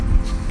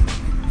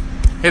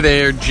Hey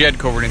there, Jed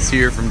Coverness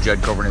here from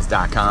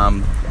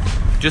JedCoverness.com.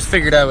 Just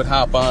figured I would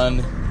hop on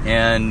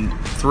and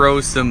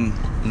throw some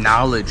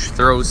knowledge,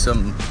 throw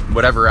some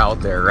whatever out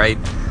there, right?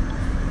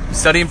 I'm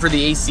studying for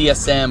the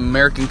ACSM,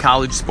 American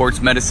College Sports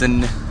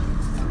Medicine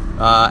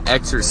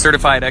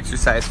Certified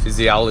Exercise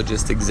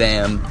Physiologist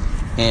exam,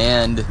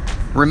 and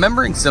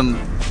remembering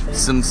some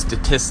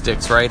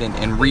statistics, right,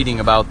 and reading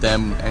about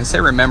them. And I say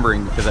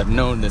remembering because I've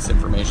known this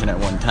information at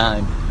one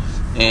time.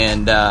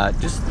 And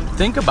just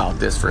think about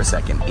this for a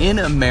second. In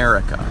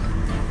America,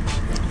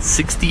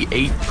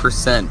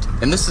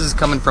 68%, and this is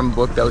coming from a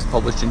book that was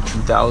published in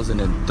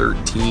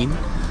 2013.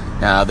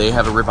 They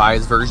have a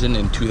revised version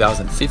in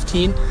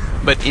 2015,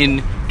 but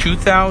in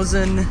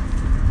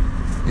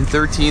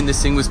 2013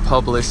 this thing was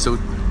published. So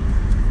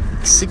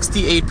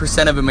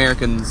 68% of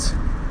Americans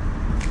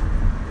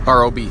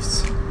are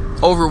obese,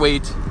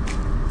 overweight,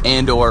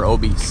 and or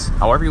obese.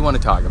 However you want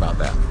to talk about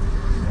that,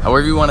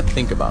 however you want to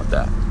think about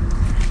that.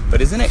 But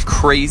isn't it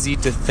crazy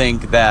to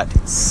think that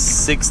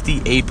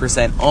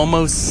 68%,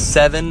 almost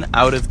 7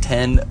 out of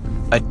 10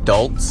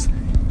 adults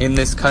in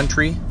this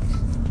country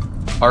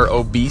are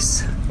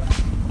obese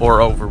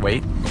or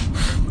overweight,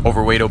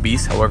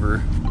 obese,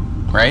 however,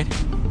 right?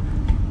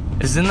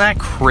 Isn't that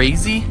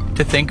crazy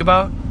to think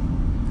about?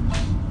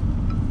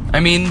 I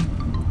mean,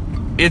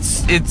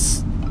 it's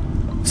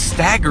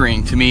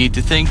staggering to me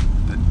to think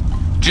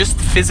just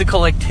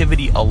physical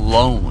activity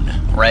alone,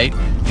 right?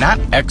 Not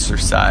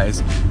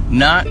exercise,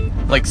 not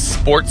like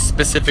sports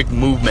specific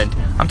movement.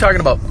 I'm talking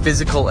about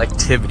physical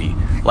activity,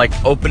 like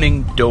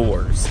opening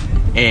doors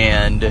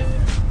and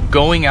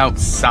going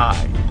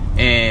outside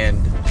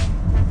and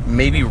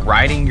maybe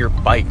riding your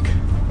bike.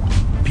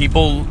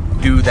 People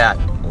do that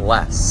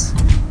less.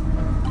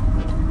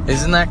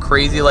 Isn't that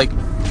crazy? Like,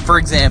 for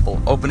example,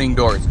 opening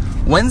doors.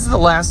 When's the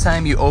last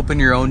time you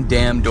opened your own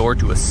damn door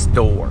to a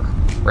store,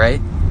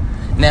 right?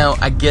 Now,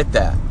 I get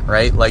that,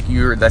 right? Like,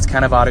 that's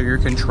kind of out of your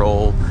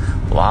control,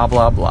 blah,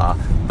 blah, blah.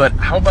 But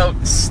how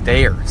about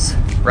stairs,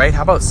 right?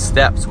 How about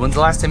steps? When's the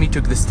last time you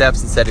took the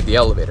steps instead of the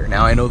elevator?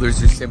 Now, I know there's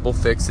your simple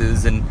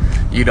fixes and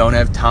you don't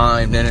have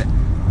time, then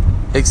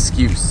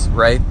excuse,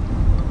 right?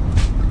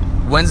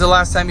 When's the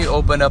last time you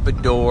opened up a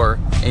door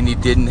and you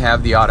didn't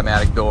have the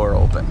automatic door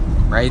open,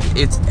 right?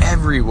 It's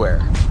everywhere.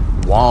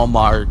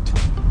 Walmart.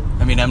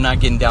 I mean, I'm not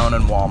getting down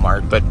on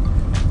Walmart, but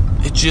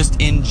it's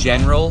just in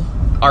general,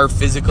 our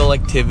physical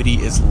activity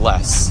is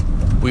less.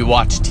 We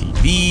watch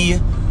TV,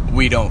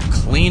 we don't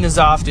clean as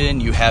often,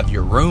 you have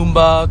your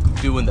Roomba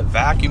doing the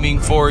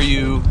vacuuming for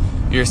you,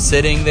 you're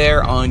sitting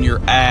there on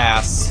your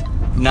ass,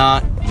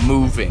 not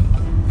moving.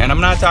 And I'm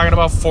not talking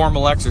about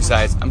formal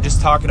exercise, I'm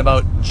just talking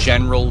about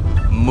general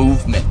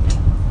movement.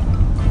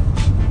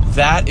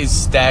 That is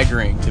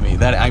staggering to me.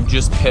 That I'm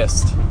just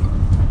pissed.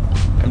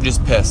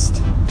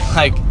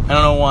 Like, I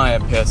don't know why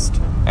I'm pissed.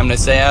 I'm gonna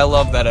say I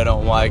love that I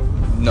don't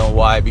know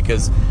why,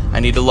 because I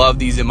need to love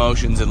these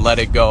emotions and let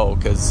it go,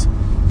 because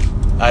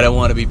I don't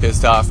want to be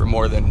pissed off for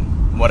more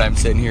than what I'm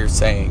sitting here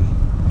saying.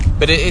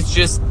 But it's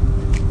just,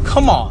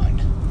 come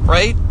on,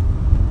 right?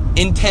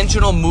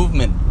 Intentional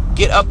movement.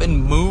 Get up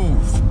and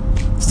move.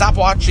 Stop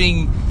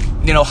watching,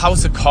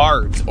 House of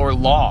Cards or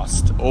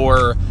Lost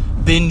or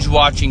binge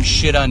watching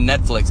shit on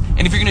Netflix.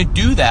 And if you're going to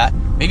do that,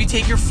 maybe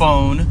take your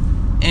phone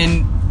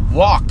and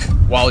walk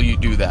while you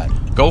do that.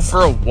 Go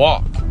for a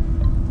walk.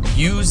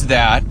 Use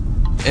that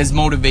as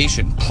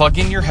motivation. Plug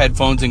in your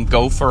headphones and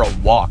go for a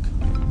walk.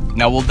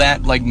 Now, will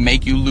that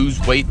make you lose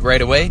weight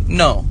right away?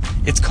 No.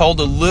 It's called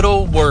a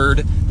little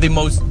word,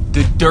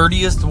 the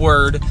dirtiest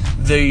word,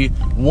 the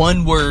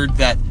one word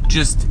that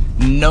just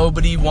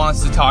nobody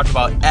wants to talk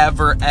about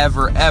ever,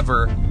 ever,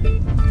 ever.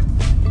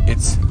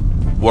 It's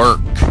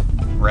work,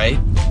 right?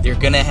 You're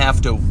gonna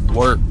have to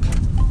work.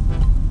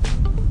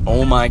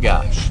 Oh my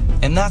gosh.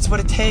 And that's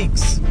what it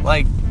takes.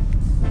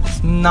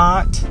 It's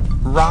not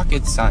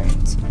rocket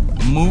science.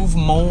 Move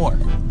more.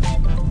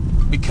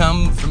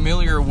 Become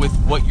familiar with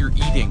what you're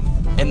eating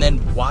and then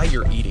why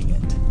you're eating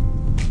it.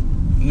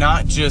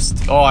 Not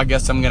just, I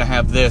guess I'm going to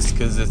have this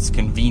because it's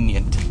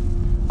convenient.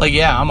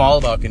 Yeah, I'm all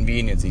about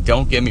conveniency.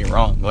 Don't get me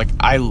wrong.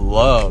 I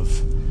love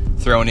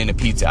throwing in a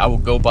pizza. I will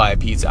go buy a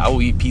pizza. I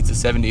will eat pizza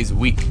 7 days a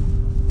week.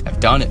 I've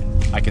done it.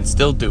 I can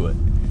still do it.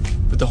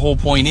 But the whole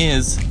point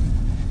is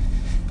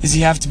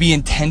you have to be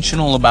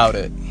intentional about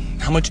it.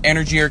 How much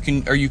energy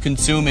are you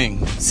consuming?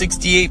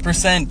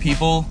 68%,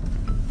 people.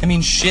 I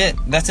mean, shit,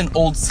 that's an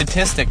old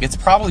statistic. It's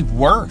probably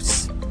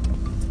worse.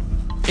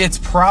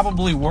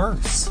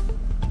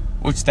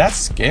 Which, that's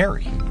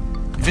scary.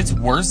 If it's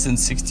worse than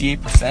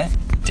 68%,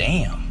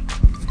 damn.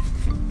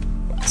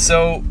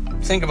 So,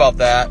 think about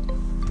that.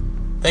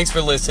 Thanks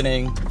for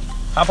listening.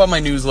 Hop on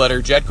my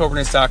newsletter,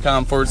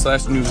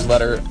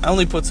 jedcoverness.com/newsletter. I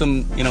only put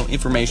some,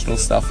 informational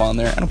stuff on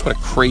there. I don't put a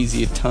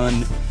crazy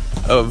ton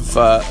of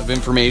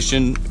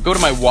information. Go to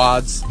my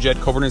WODs,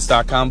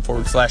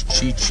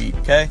 jedcoverness.com/cheat sheet,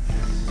 okay?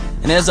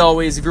 And as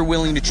always, if you're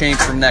willing to change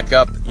from neck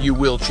up, you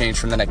will change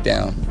from the neck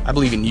down. I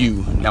believe in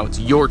you. Now it's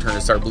your turn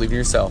to start believing in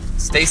yourself.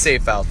 Stay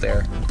safe out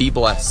there. Be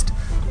blessed.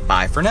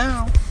 Bye for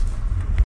now.